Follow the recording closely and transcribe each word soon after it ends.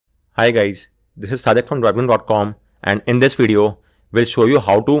Hi guys, this is Sajak from Downgrade.com, and in this video, we'll show you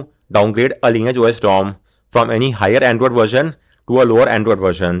how to downgrade a LineageOS ROM from any higher Android version to a lower Android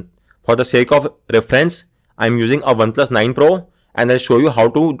version. For the sake of reference, I'm using a OnePlus 9 Pro, and I'll show you how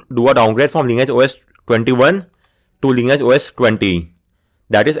to do a downgrade from LineageOS 21 to LineageOS 20.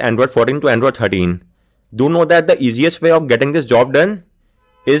 That is Android 14 to Android 13. Do know that the easiest way of getting this job done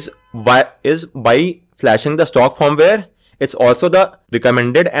is by flashing the stock firmware. It's also the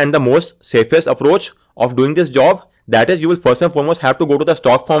recommended and the most safest approach of doing this job. That is, you will first and foremost have to go to the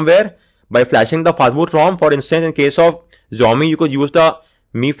stock firmware by flashing the fastboot ROM. For instance, in case of Xiaomi, you could use the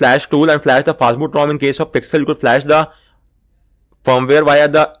Mi Flash tool and flash the fastboot ROM. In case of Pixel, you could flash the firmware via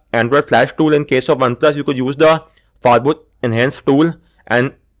the Android Flash tool. In case of OnePlus, you could use the fastboot enhanced tool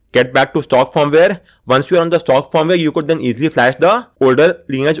and get back to stock firmware. Once you are on the stock firmware, you could then easily flash the older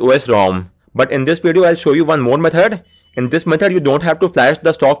LineageOS ROM. But in this video, I'll show you one more method. In this method, you don't have to flash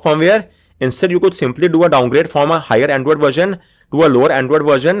the stock firmware. Instead, you could simply do a downgrade from a higher Android version to a lower Android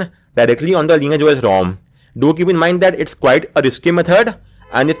version directly on the LineageOS ROM. Do keep in mind that it's quite a risky method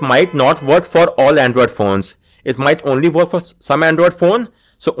and it might not work for all Android phones. It might only work for some Android phone.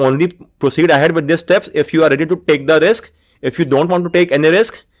 So only proceed ahead with these steps if you are ready to take the risk. If you don't want to take any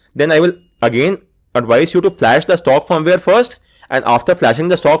risk, then I will again advise you to flash the stock firmware first, and after flashing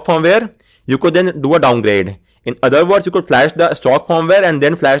the stock firmware, you could then do a downgrade. In other words, you could flash the stock firmware and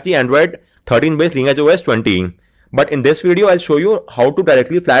then flash the Android 13 based LineageOS 20. But in this video, I'll show you how to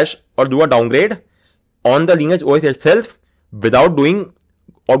directly flash or do a downgrade on the LineageOS itself without doing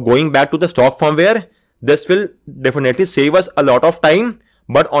or going back to the stock firmware. This will definitely save us a lot of time,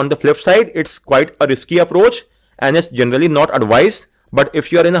 but on the flip side, it's quite a risky approach and it's generally not advised. But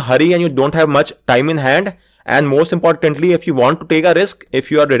if you are in a hurry and you don't have much time in hand, and most importantly, if you want to take a risk, if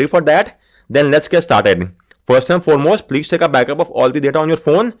you are ready for that, then let's get started. First and foremost, please take a backup of all the data on your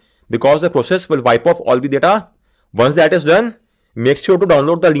phone because the process will wipe off all the data. Once that is done, make sure to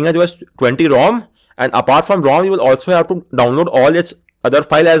download the LineageOS 20 ROM, and apart from ROM, you will also have to download all its other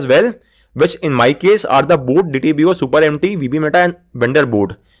files as well, which in my case are the boot, DTBO, SuperMT, VBMeta and vendor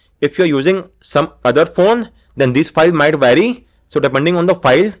boot. If you are using some other phone, then these files might vary. So depending on the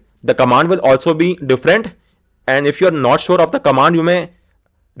file, the command will also be different. And if you are not sure of the command, you may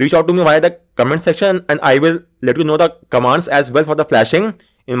reach out to me via the comment section and I will let you know the commands as well for the flashing.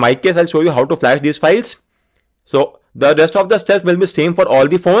 In my case, I'll show you how to flash these files. So the rest of the steps will be same for all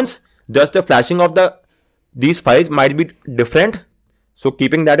the phones. Just the flashing of these files might be different. So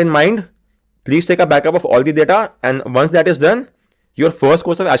keeping that in mind, please take a backup of all the data. And once that is done, your first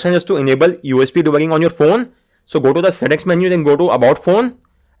course of action is to enable USB debugging on your phone. So go to the settings menu, then go to about phone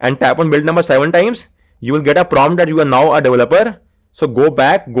and tap on build number 7 times. You will get a prompt that you are now a developer. So go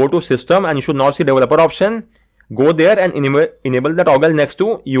back, go to system, and you should now see developer option. Go there and enable the toggle next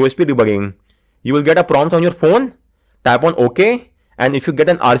to USB debugging. You will get a prompt on your phone. Tap on OK. And if you get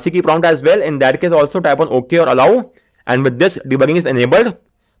an RC key prompt as well, in that case also tap on OK or allow. And with this, debugging is enabled.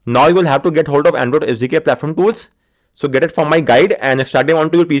 Now you will have to get hold of Android SDK platform tools. So get it from my guide and extract them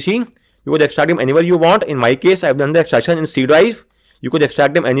onto your PC. You could extract them anywhere you want. In my case, I've done the extraction in C drive. You could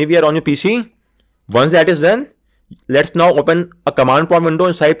extract them anywhere on your PC. Once that is done, let's now open a command prompt window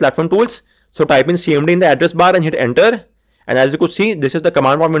inside platform tools. So type in CMD in the address bar and hit enter. And as you could see, this is the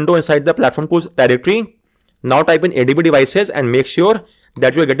command prompt window inside the platform tools directory. Now type in ADB devices and make sure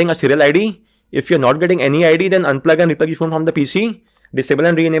that you are getting a serial ID. If you're not getting any ID, then unplug and replug your phone from the PC. Disable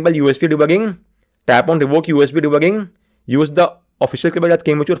and re-enable USB debugging. Tap on revoke USB debugging. Use the official cable that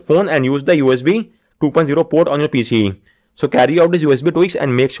came with your phone and use the USB 2.0 port on your PC. So carry out these USB tweaks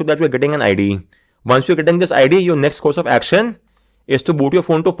and make sure that you are getting an ID. Once you're getting this ID, your next course of action is to boot your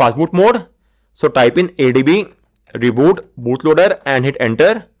phone to fastboot mode. So type in ADB reboot bootloader and hit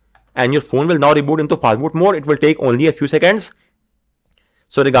enter. And your phone will now reboot into fastboot mode. It will take only a few seconds.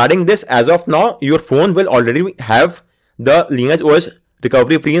 So regarding this, as of now, your phone will already have the LineageOS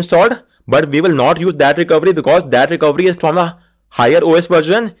recovery pre-installed. But we will not use that recovery because that recovery is from a higher OS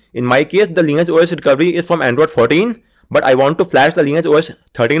version. In my case, the LineageOS recovery is from Android 14. But I want to flash the LineageOS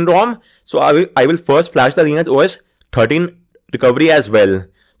 13 ROM. So I will first flash the LineageOS 13 recovery as well.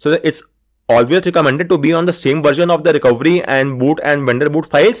 So it's always recommended to be on the same version of the recovery and boot and vendor boot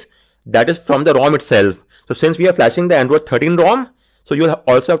files. That is from the ROM itself. So since we are flashing the Android 13 ROM, so you'll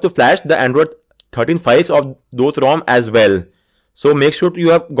also have to flash the Android 13 files of those ROM as well. So make sure you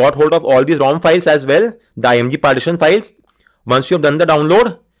have got hold of all these ROM files as well, the IMG partition files. Once you have done the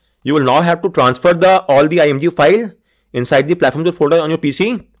download, you will now have to transfer all the IMG file inside the platform tools folder on your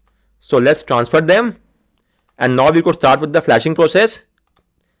PC. So let's transfer them. And now we could start with the flashing process.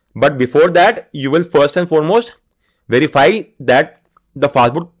 But before that, you will first and foremost verify that the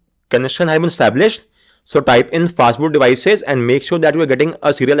fastboot connection has been established. So type in fastboot devices and make sure that you are getting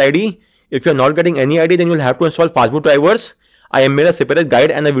a serial ID. If you are not getting any ID, then you will have to install fastboot drivers. I have made a separate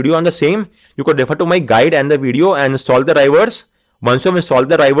guide and a video on the same. You could refer to my guide and the video and install the drivers. Once you have installed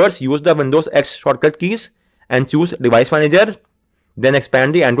the drivers, use the Windows X shortcut keys and choose Device Manager. Then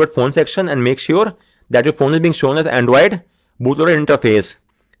expand the Android phone section and make sure that your phone is being shown as Android bootloader interface.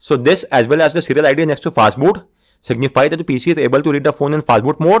 So this, as well as the serial ID next to fastboot, signify that the PC is able to read the phone in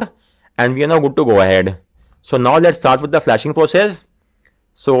fastboot mode, and we are now good to go ahead. So now let's start with the flashing process.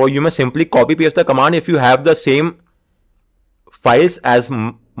 So you may simply copy paste the command if you have the same files as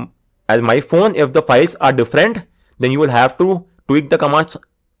my phone. If the files are different, then you will have to tweak the commands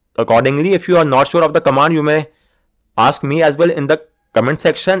accordingly. If you are not sure of the command, you may ask me as well in the comment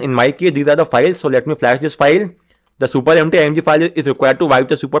section. In my case, these are the files. So let me flash this file. The super empty img file is required to wipe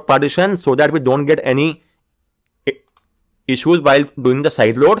the super partition so that we don't get any issues while doing the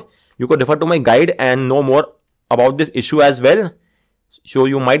side load. You could refer to my guide and know more about this issue as well. So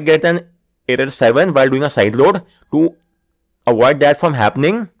you might get an error 7 while doing a side load. To avoid that from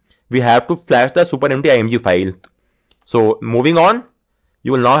happening, we have to flash the super empty img file. So moving on,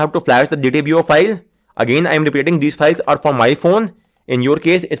 you will now have to flash the DTBO file. Again, I am repeating, these files are for my phone. In your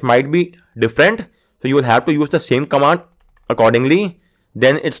case, it might be different. So you will have to use the same command accordingly.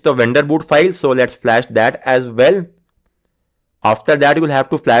 Then it's the vendor boot file. So let's flash that as well. After that, you will have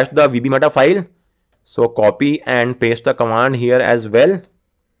to flash the VBMeta file. So copy and paste the command here as well.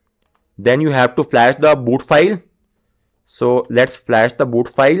 Then you have to flash the boot file. So let's flash the boot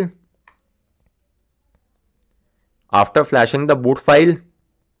file. After flashing the boot file,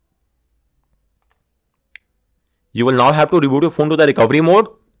 you will now have to reboot your phone to the recovery mode.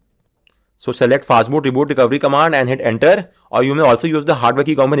 So select fastboot reboot recovery command and hit enter, or you may also use the hardware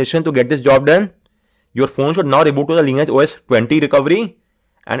key combination to get this job done. Your phone should now reboot to the LineageOS 20 recovery,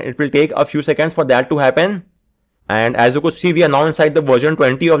 and it will take a few seconds for that to happen. And as you could see, we are now inside the version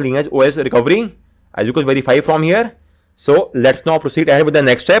 20 of LineageOS recovery, as you could verify from here. So let's now proceed ahead with the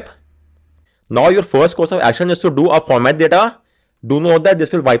next step. Now your first course of action is to do a format data. Do note that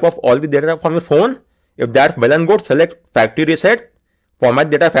this will wipe off all the data from your phone. If that's well and good, select factory reset, format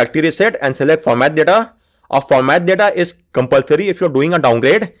data factory reset, and select format data. A format data is compulsory if you're doing a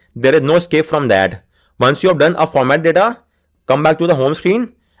downgrade. There is no escape from that. Once you have done a format data, come back to the home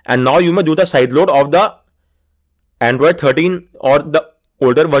screen, and now you may do the side load of the Android 13 or the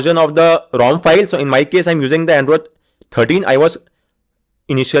older version of the ROM file. So in my case, I'm using the Android 13. I was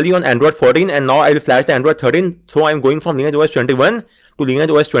initially on Android 14, and now I will flash the Android 13. So I'm going from LineageOS 21 to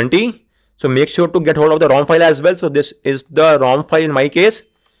LineageOS 20. So make sure to get hold of the ROM file as well. So this is the ROM file in my case.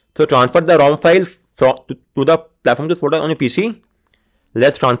 So transfer the ROM file to the platform tools folder on your PC.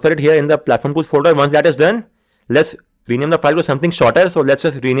 Let's transfer it here in the platform tools folder. Once that is done, let's rename the file to something shorter. So let's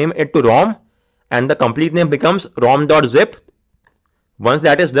just rename it to ROM, and the complete name becomes rom.zip. Once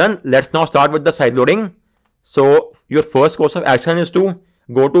that is done, let's now start with the side loading. So your first course of action is to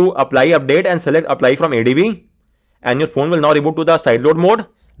go to apply update and select apply from ADB, and your phone will now reboot to the side load mode.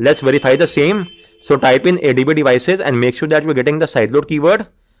 Let's verify the same. So type in ADB devices and make sure that you're getting the side load keyword.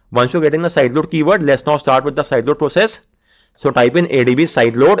 Once you're getting the side load keyword, let's now start with the side load process. So type in ADB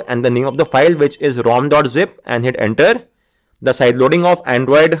side load and the name of the file, which is rom.zip, and hit enter. The side loading of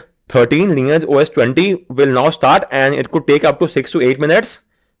Android 13 LineageOS 20 will now start, and it could take up to 6 to 8 minutes.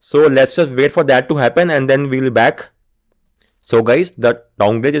 So let's just wait for that to happen, and then we'll be back. So guys, the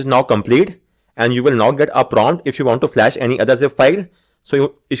downgrade is now complete, and you will now get a prompt if you want to flash any other zip file.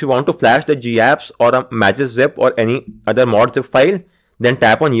 So if you want to flash the GApps or a Magic zip or any other mod zip file, then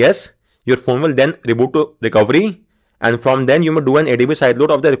tap on yes. Your phone will then reboot to recovery, and from then you may do an ADB sideload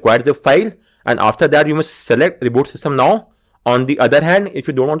of the required zip file, and after that you must select reboot system now. On the other hand, if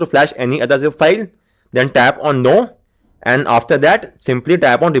you don't want to flash any other zip file, then tap on no, and after that simply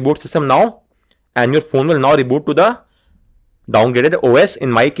tap on reboot system now, and your phone will now reboot to the downgraded OS.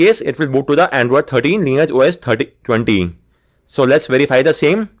 In my case, it will boot to the Android 13 LineageOS 20. So let's verify the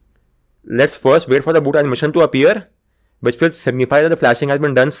same. Let's first wait for the boot animation to appear, which will signify that the flashing has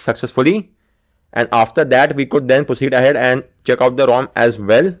been done successfully. And after that, we could then proceed ahead and check out the ROM as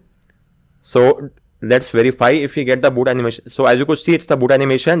well. So let's verify if we get the boot animation. So as you could see, it's the boot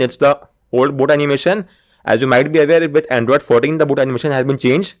animation. It's the old boot animation. As you might be aware, with Android 14, the boot animation has been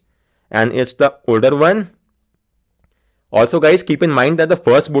changed, and it's the older one. Also guys, keep in mind that the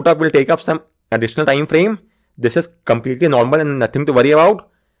first boot up will take up some additional time frame. This is completely normal and nothing to worry about.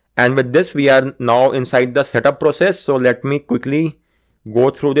 And with this, we are now inside the setup process. So let me quickly go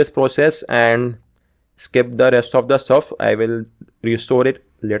through this process and skip the rest of the stuff. I will restore it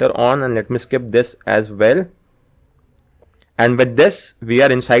later on, and let me skip this as well. And with this, we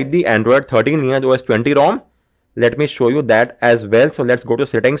are inside the Android 13 LineageOS 20 ROM. Let me show you that as well. So let's go to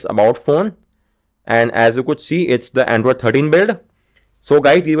settings, about phone. And as you could see, it's the Android 13 build. So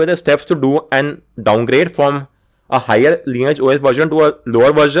guys, these were the steps to do an downgrade from a higher Lineage OS version to a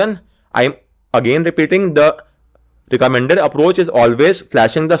lower version. I'm again repeating, the recommended approach is always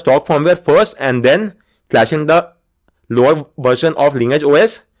flashing the stock firmware first and then flashing the lower version of Lineage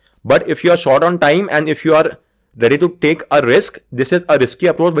OS. But if you are short on time and if you are ready to take a risk, this is a risky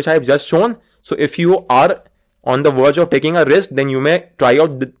approach which I have just shown. So if you are on the verge of taking a risk, then you may try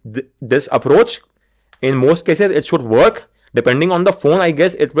out this approach. In most cases, it should work. Depending on the phone, I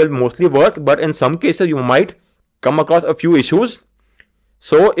guess it will mostly work, but in some cases, you might come across a few issues.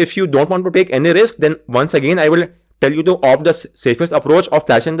 So if you don't want to take any risk, then once again, I will tell you to opt the safest approach of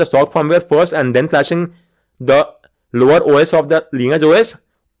flashing the stock firmware first and then flashing the lower OS of the Lineage OS.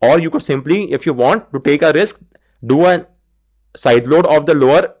 Or you could simply, if you want to take a risk, do a sideload of the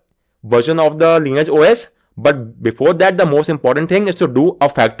lower version of the Lineage OS. But before that, the most important thing is to do a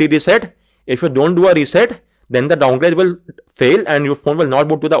factory reset. If you don't do a reset, then the downgrade will fail and your phone will not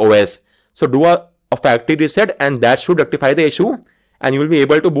boot to the OS. So do a factory reset and that should rectify the issue and you will be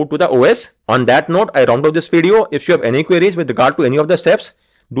able to boot to the OS. On that note, I round up this video. If you have any queries with regard to any of the steps,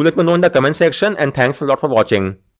 do let me know in the comment section, and thanks a lot for watching.